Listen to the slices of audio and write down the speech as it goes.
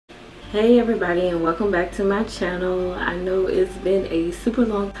Hey everybody, and welcome back to my channel. I know it's been a super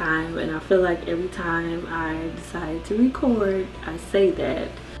long time, and I feel like every time I decide to record I say that.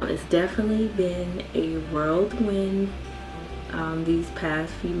 It's definitely been a whirlwind these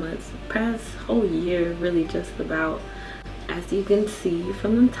past few months, past whole year, really, just about. As you can see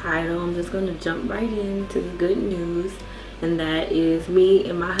from the title, I'm just going to jump right into the good news, and that is me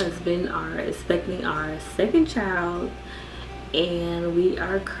and my husband are expecting our second child. And we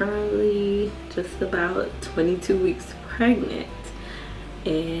are currently just about 22 weeks pregnant.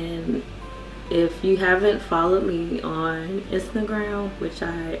 And if you haven't followed me on Instagram, which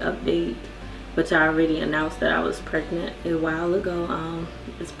I already announced that I was pregnant a while ago,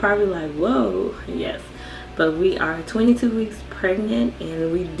 it's probably like, whoa, yes. But we are 22 weeks pregnant,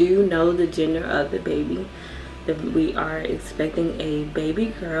 and we do know the gender of the baby. We are expecting a baby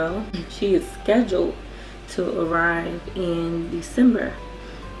girl. She is scheduled to arrive in December,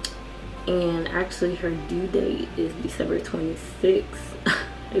 and actually her due date is December 26th,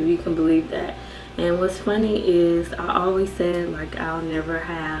 if you can believe that. And what's funny is I always said, like, I'll never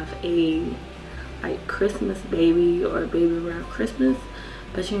have a Christmas baby or a baby around Christmas,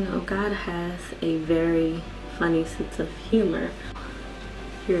 but you know, God has a very funny sense of humor.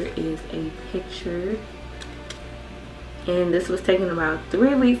 Here is a picture, and this was taken about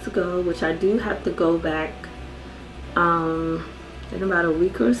 3 weeks ago, which I do have to go back in about a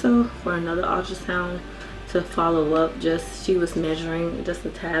week or so for another ultrasound to follow up. Just, she was measuring just a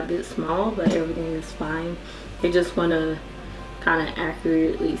tad bit small, but everything is fine. They just want to kind of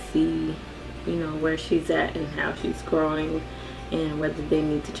accurately see, you know, where she's at and how she's growing, and whether they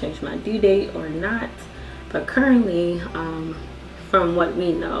need to change my due date or not. But currently, from what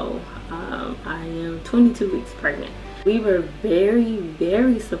we know, I am 22 weeks pregnant. We were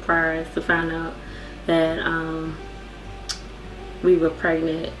very surprised to find out that we were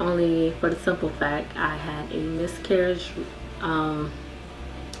pregnant, only for the simple fact I had a miscarriage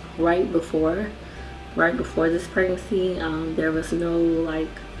right before this pregnancy. There was no like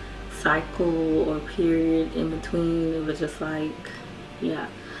cycle or period in between. It was just like, yeah.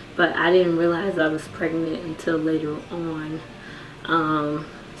 But I didn't realize I was pregnant until later on.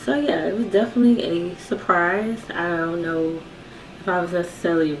 So yeah, it was definitely a surprise. I don't know if I was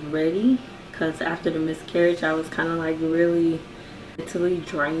necessarily ready, because after the miscarriage I was kind of like really mentally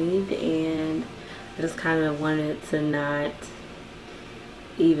drained, and I just kind of wanted to not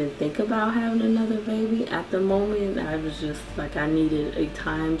even think about having another baby at the moment. I was just like, I needed a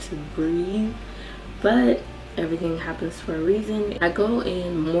time to breathe, but everything happens for a reason. I go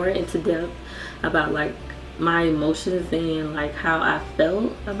in more into depth about like my emotions and like how I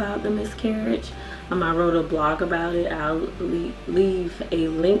felt about the miscarriage. I wrote a blog about it. I'll leave a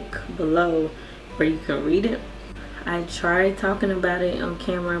link below where you can read it. I tried talking about it on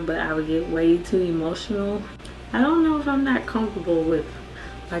camera, but I would get way too emotional. I don't know if I'm not comfortable with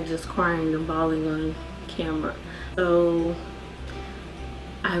like just crying and bawling on camera. So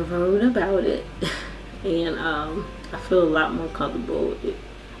I wrote about it, and I feel a lot more comfortable with it,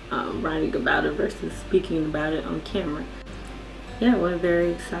 writing about it versus speaking about it on camera. Yeah, we're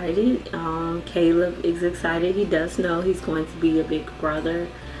very excited. Caleb is excited. He does know he's going to be a big brother.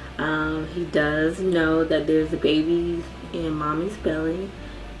 He does know that there's a baby in mommy's belly,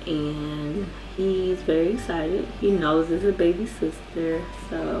 and he's very excited. He knows there's a baby sister.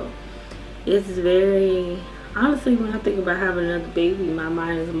 So it's very, honestly, when I think about having another baby, my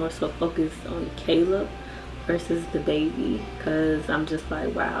mind is more so focused on Caleb versus the baby, because I'm just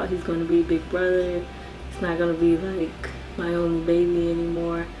like, wow, he's going to be a big brother. It's not going to be like my own baby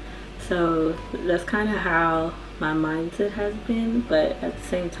anymore. So that's kind of how my mindset has been, but at the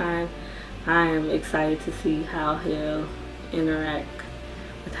same time I am excited to see how he'll interact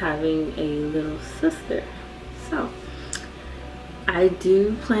with having a little sister. So I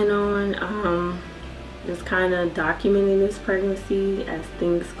do plan on just kind of documenting this pregnancy as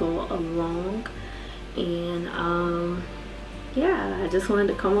things go along. And yeah, I just wanted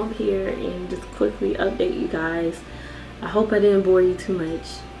to come over here and just quickly update you guys. I hope I didn't bore you too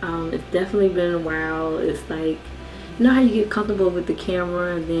much. It's definitely been a while. It's like, you know how you get comfortable with the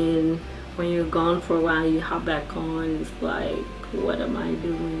camera, and then when you're gone for a while you hop back on, it's like, what am I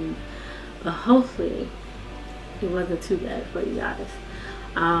doing? But hopefully it wasn't too bad for you guys.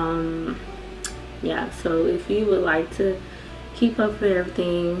 Yeah, so if you would like to keep up with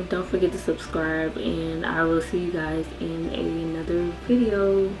everything, don't forget to subscribe, and I will see you guys in another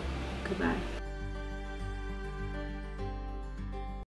video. Goodbye.